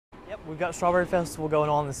We've got Strawberry Festival going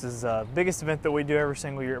on. This is the biggest event that we do every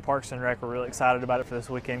single year at Parks and Rec. We're really excited about it for this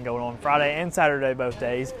weekend, going on Friday and Saturday, both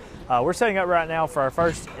days. We're setting up right now for our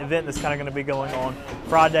first event that's kind of going to be going on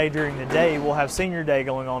Friday during the day. We'll have Senior Day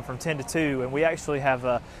going on from 10 to 2, and we actually have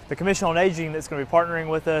the Commission on Aging that's going to be partnering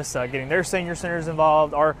with us, getting their senior centers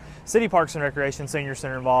involved, our City Parks and Recreation Senior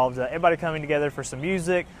Center involved, everybody coming together for some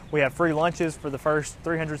music. We have free lunches for the first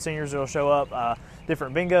 300 seniors that will show up,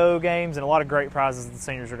 different bingo games, and a lot of great prizes that the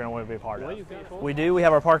seniors are going to want to be a part of. We do. We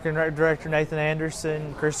have our Park and Rec Director, Nathan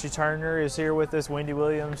Anderson. Christy Turner is here with us. Wendy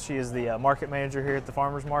Williams, she is the market manager here at the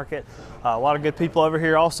Farmers Market. A lot of good people over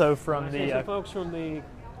here also from the folks from the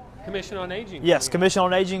Commission on Aging. Yes, Commission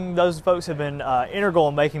on Aging. Those folks have been integral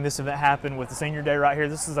in making this event happen with the Senior Day right here.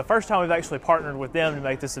 This is the first time we've actually partnered with them to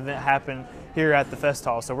make this event happen here at the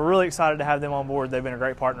Festhalle. So we're really excited to have them on board. They've been a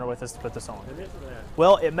great partner with us to put this on.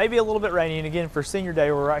 Well, it may be a little bit rainy, and again, for Senior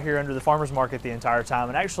Day, we're right here under the Farmers Market the entire time.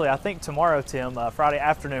 And actually, I think tomorrow, Tim, Friday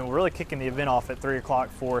afternoon, we're really kicking the event off at 3 o'clock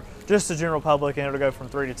for just the general public, and it'll go from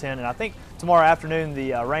 3 to 10. And I think tomorrow afternoon,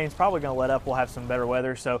 the rain's probably going to let up. We'll have some better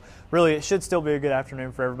weather. So really, it should still be a good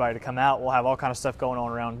afternoon for everybody to come out. We'll have all kind of stuff going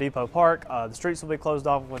on around Depot Park. The streets will be closed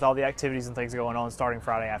off with all the activities and things going on starting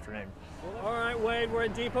Friday afternoon. All right, Wade, we're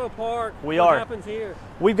at Depot Park. What happens here?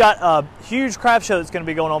 We've got a huge craft show that's going to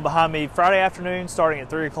be going on behind me Friday afternoon, starting at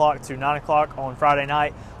 3 o'clock to 9 o'clock on Friday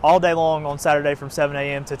night, all day long on Saturday from 7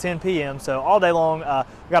 a.m. to 10 p.m. So all day long,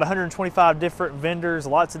 we've got 125 different vendors,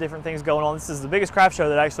 lots of different things going on. This is the biggest craft show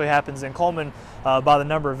that actually happens in Cullman by the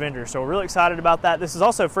number of vendors. So we're really excited about that. This is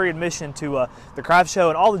also free admission to the craft show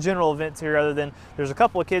and all the general events here, other than there's a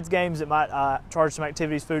couple of kids games that might charge some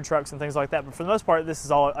activities, food trucks and things like that. But for the most part, this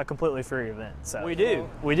is all a completely free event. So we do.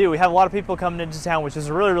 We have a lot of people coming into town, which is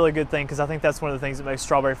a really, really good thing, because I think that's one of the things that makes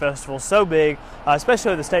Strawberry Festival so big,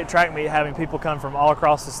 especially the state track meet, having people come from all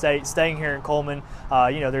across the state, staying here in Cullman.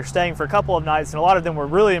 They're staying for a couple of nights, and a lot of them were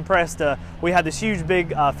really impressed. We had this huge, big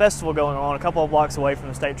festival going on a couple of blocks away from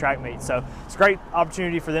the state track meet, so it's a great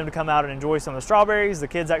opportunity for them to come out and enjoy some of the strawberries, the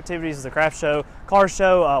kids' activities, the craft show, car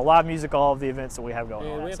show, live music, all of the events that we have going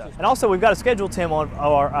on. And also, we've got a schedule, Tim, on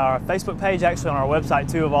our Facebook page, actually on our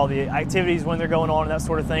website too, of all the activities when they're going on and that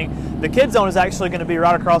sort of thing. The Kids Zone is actually going to be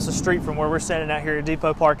right across the street from where we're standing out here at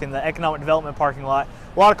Depot Park in the Economic Development parking lot.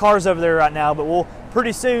 A lot of cars over there right now, but we'll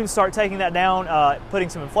pretty soon start taking that down, putting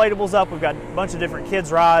some inflatables up. We've got a bunch of different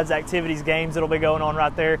kids rides, activities, games that'll be going on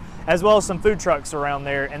right there, as well as some food trucks around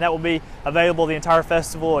there, and that will be available the entire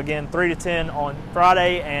festival, again 3 to 10 on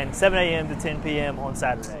Friday and 7 a.m. to 10 p.m. on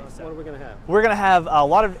Saturday. So what are we going to have? We're going to have a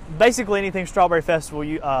lot of basically anything Strawberry Festival.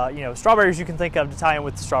 Strawberries you can think of to tie in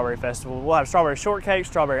with the Strawberry Festival. We'll have strawberry shortcake,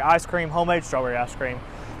 strawberry ice cream, homemade strawberry ice cream,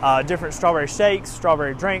 different strawberry shakes,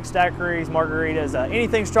 strawberry drinks, daiquiris, margaritas,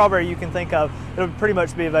 anything strawberry you can think of. It'll pretty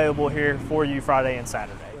much be available here for you Friday and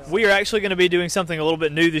Saturday. We are actually going to be doing something a little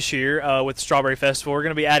bit new this year with the Strawberry Festival. We're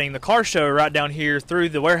going to be adding the car show right down here through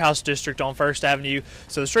the warehouse district on 1st Avenue.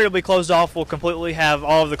 So the street will be closed off. We'll completely have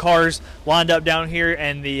all of the cars lined up down here,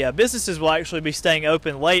 and the businesses will actually be staying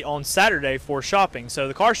open late on Saturday for shopping. So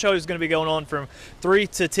the car show is going to be going on from 3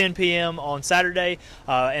 to 10 p.m. on Saturday,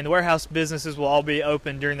 and the warehouse businesses will all be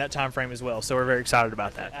open during that time frame as well. So we're very excited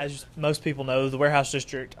about that. As most people know, the warehouse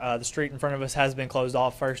district, the street in front of us, has been closed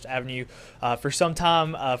off, 1st Avenue, for some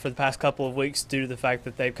time, for the past couple of weeks, due to the fact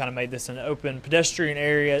that they've kind of made this an open pedestrian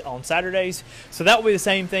area on Saturdays. So that will be the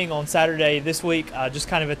same thing on Saturday this week, just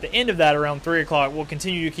kind of at the end of that around 3 o'clock. We'll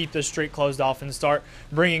continue to keep the street closed off and start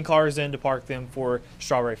bringing cars in to park them for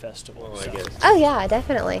Strawberry Festival. Oh yeah,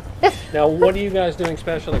 definitely. Now, what are you guys doing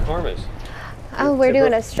special at Karma's? Oh, we're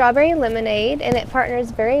doing a strawberry lemonade, and it partners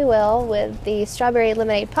very well with the strawberry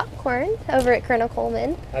lemonade popcorn over at Colonel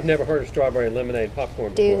Cullman. I've never heard of strawberry lemonade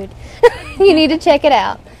popcorn before. Dude, you need to check it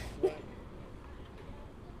out.